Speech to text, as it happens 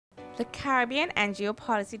The Caribbean NGO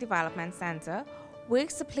Policy Development Center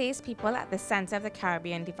works to place people at the center of the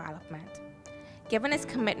Caribbean development. Given its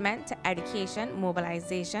commitment to education,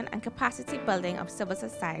 mobilization, and capacity building of civil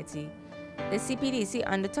society, the CPDC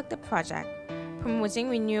undertook the project promoting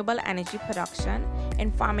renewable energy production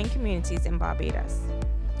in farming communities in Barbados.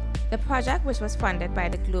 The project, which was funded by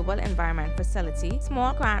the Global Environment Facility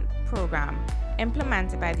Small Grant Program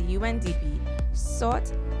implemented by the UNDP,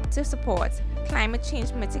 sought to support climate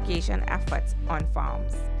change mitigation efforts on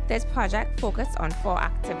farms. This project focused on 4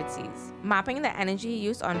 activities: mapping the energy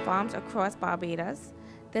use on farms across Barbados,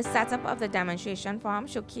 the setup of the demonstration farm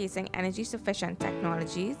showcasing energy-sufficient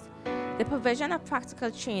technologies, the provision of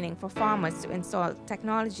practical training for farmers to install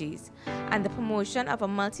technologies, and the promotion of a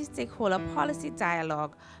multi-stakeholder policy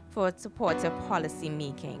dialogue for supportive policy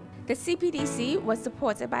making. The CPDC was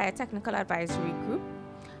supported by a technical advisory group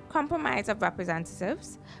comprised of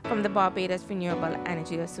representatives from the Barbados Renewable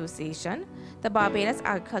Energy Association, the Barbados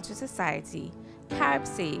Agricultural Society,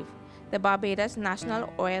 CaribSave, the Barbados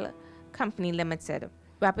National Oil Company Limited.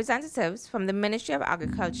 Representatives from the Ministry of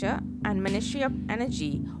Agriculture and Ministry of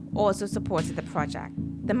Energy also supported the project.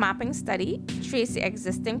 The mapping study traced the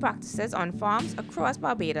existing practices on farms across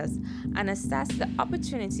Barbados and assessed the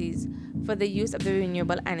opportunities for the use of the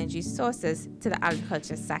renewable energy sources to the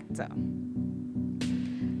agriculture sector.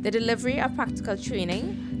 The delivery of practical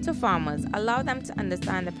training to farmers allowed them to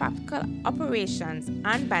understand the practical operations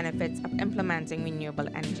and benefits of implementing renewable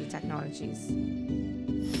energy technologies.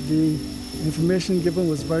 The information given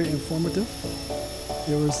was very informative.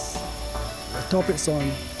 There was topics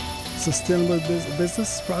on sustainable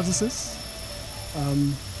business practices,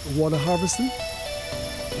 water harvesting,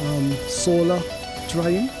 solar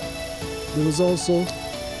drying. There was also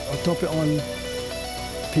a topic on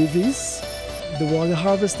PVs. The water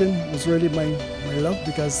harvesting was really my love,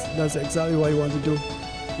 because that's exactly what I want to do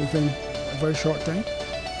within a very short time.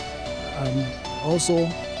 Also,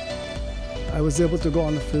 I was able to go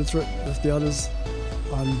on a field trip with the others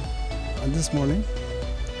on this morning,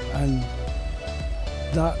 and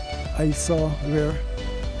that I saw where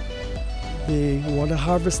the water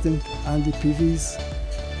harvesting and the PVs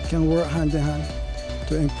can work hand in hand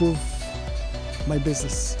to improve my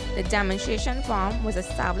business. The demonstration farm was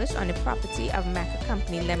established on the property of Mecca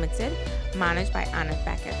Company Limited, managed by Anna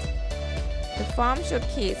Beckett. The farm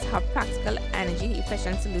showcased how practical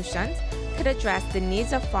energy-efficient solutions could address the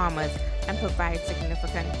needs of farmers and provide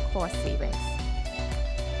significant cost savings.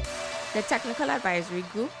 The technical advisory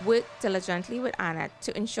group worked diligently with ANET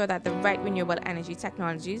to ensure that the right renewable energy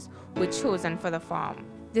technologies were chosen for the farm.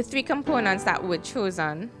 The 3 components that were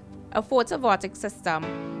chosen: a photovoltaic system,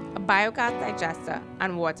 a biogas digester,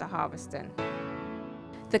 and water harvesting.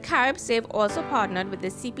 The CaribSave also partnered with the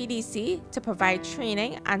CPDC to provide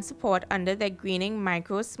training and support under their Greening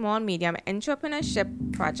Micro, Small, Medium Entrepreneurship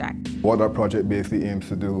project. What our project basically aims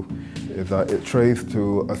to do is that it tries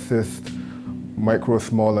to assist micro,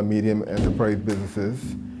 small, and medium enterprise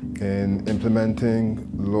businesses in implementing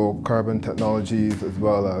low-carbon technologies, as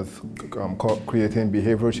well as creating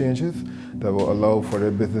behavioral changes that will allow for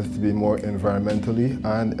their business to be more environmentally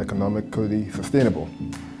and economically sustainable.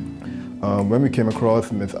 When we came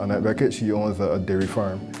across Ms. Annette Beckett, she owns a dairy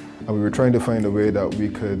farm, and we were trying to find a way that we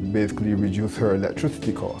could basically reduce her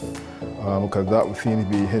electricity costs, because that would seem to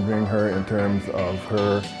be hindering her in terms of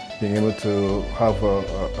her being able to have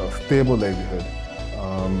a stable livelihood,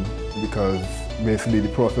 because basically the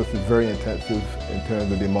process is very intensive in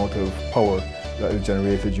terms of the amount of power that is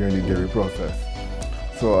generated during the dairy process.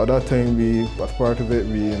 So at that time, as part of it,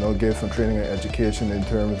 we gave some training and education in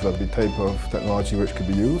terms of the type of technology which could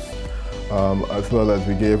be used, as well as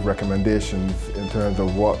we gave recommendations in terms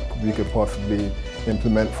of what we could possibly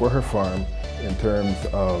implement for her farm in terms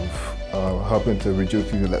of helping to reduce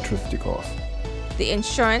the electricity costs. The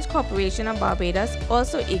Insurance Corporation of Barbados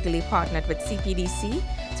also eagerly partnered with CPDC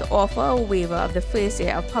to offer a waiver of the first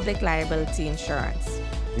year of public liability insurance.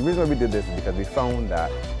 The reason why we did this is because we found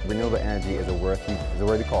that renewable energy is a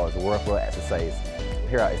worthwhile exercise.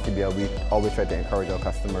 Here at STBL, we always try to encourage our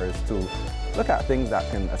customers to look at things that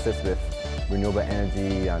can assist with renewable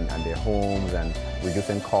energy and their homes and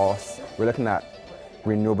reducing costs. We're looking at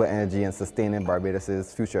renewable energy and sustaining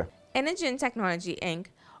Barbados' future. Energy Technology, Inc.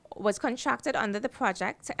 was contracted under the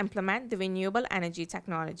project to implement the renewable energy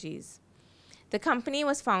technologies. The company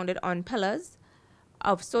was founded on pillars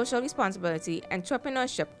of social responsibility,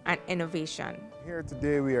 entrepreneurship, and innovation. Here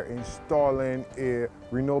today we are installing a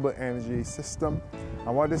renewable energy system,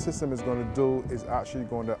 and what this system is going to do is actually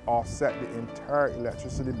going to offset the entire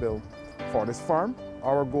electricity bill for this farm.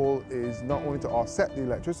 Our goal is not only to offset the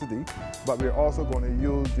electricity, but we're also going to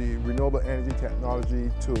use the renewable energy technology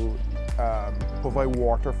to provide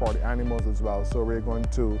water for the animals as well. So we're going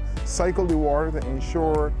to cycle the water to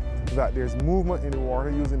ensure that there's movement in the water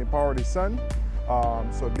using the power of the sun.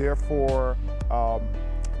 So therefore,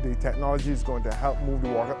 the technology is going to help move the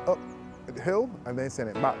water up the hill and then send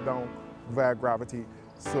it back down via gravity,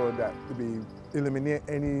 so that we eliminate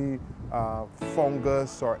any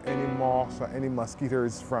fungus or any moss or any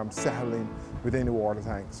mosquitoes from settling within the water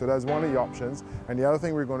tank. So that's one of the options. And the other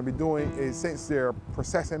thing we're going to be doing is, since they're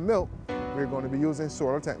processing milk, we're going to be using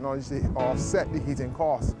solar technology to offset the heating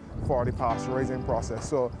costs for the pasteurizing process.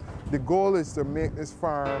 So the goal is to make this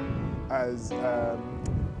farm as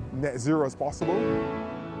net zero as possible.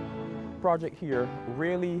 The project here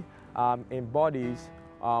really embodies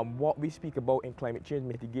what we speak about in climate change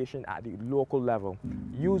mitigation at the local level,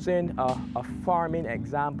 using a farming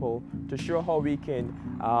example to show how we can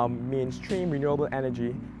mainstream renewable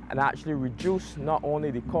energy and actually reduce not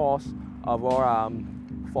only the cost of our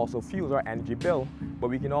fossil fuels or energy bill, but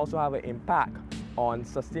we can also have an impact on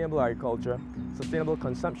sustainable agriculture, sustainable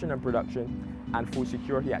consumption and production, and food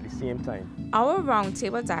security at the same time. Our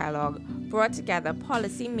roundtable dialogue brought together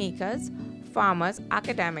policymakers, farmers,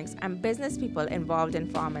 academics, and business people involved in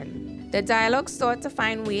farming. The dialogue sought to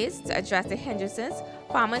find ways to address the hindrances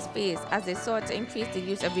farmers face as they sought to increase the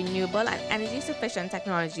use of renewable and energy-sufficient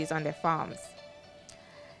technologies on their farms.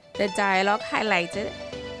 The dialogue highlighted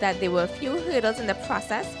that there were a few hurdles in the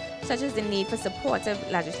process, such as the need for supportive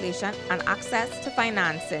legislation and access to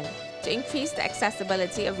financing to increase the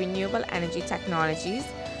accessibility of renewable energy technologies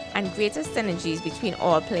and greater synergies between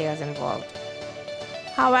all players involved.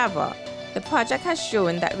 However, the project has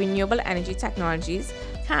shown that renewable energy technologies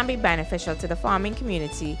can be beneficial to the farming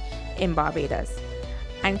community in Barbados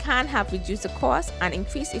and can help reduce the cost and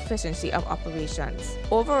increase efficiency of operations.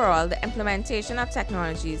 Overall, the implementation of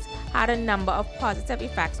technologies had a number of positive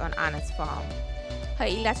effects on Anna's farm. Her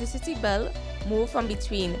electricity bill moved from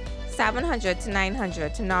between $700 to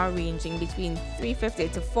 $900 to now ranging between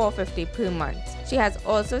 $350 to $450 per month. She has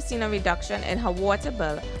also seen a reduction in her water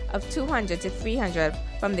bill of $200 to $300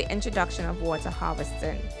 from the introduction of water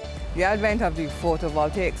harvesting. The advent of the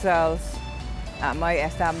photovoltaic cells at my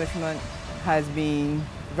establishment has been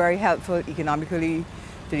very helpful economically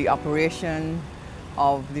to the operation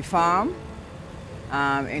of the farm.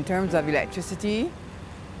 In terms of electricity,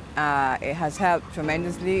 it has helped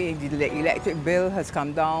tremendously. The electric bill has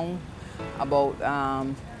come down about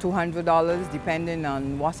 $200 depending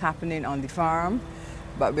on what's happening on the farm.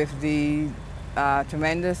 But with the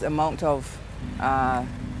tremendous amount of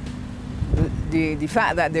the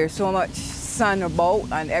fact that there's so much sun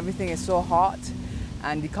about and everything is so hot,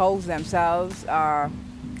 and the cows themselves are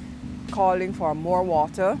calling for more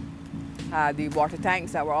water. The water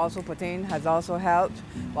tanks that were also put in has also helped.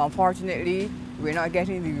 But unfortunately, we're not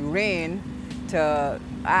getting the rain to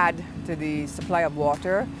add to the supply of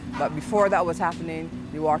water. But before that was happening,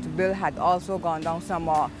 the water bill had also gone down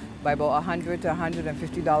somewhat by about $100 to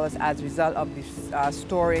 $150 as a result of the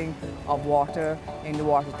storing of water in the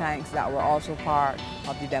water tanks that were also part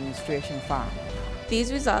of the demonstration farm.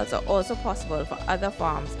 These results are also possible for other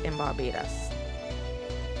farms in Barbados.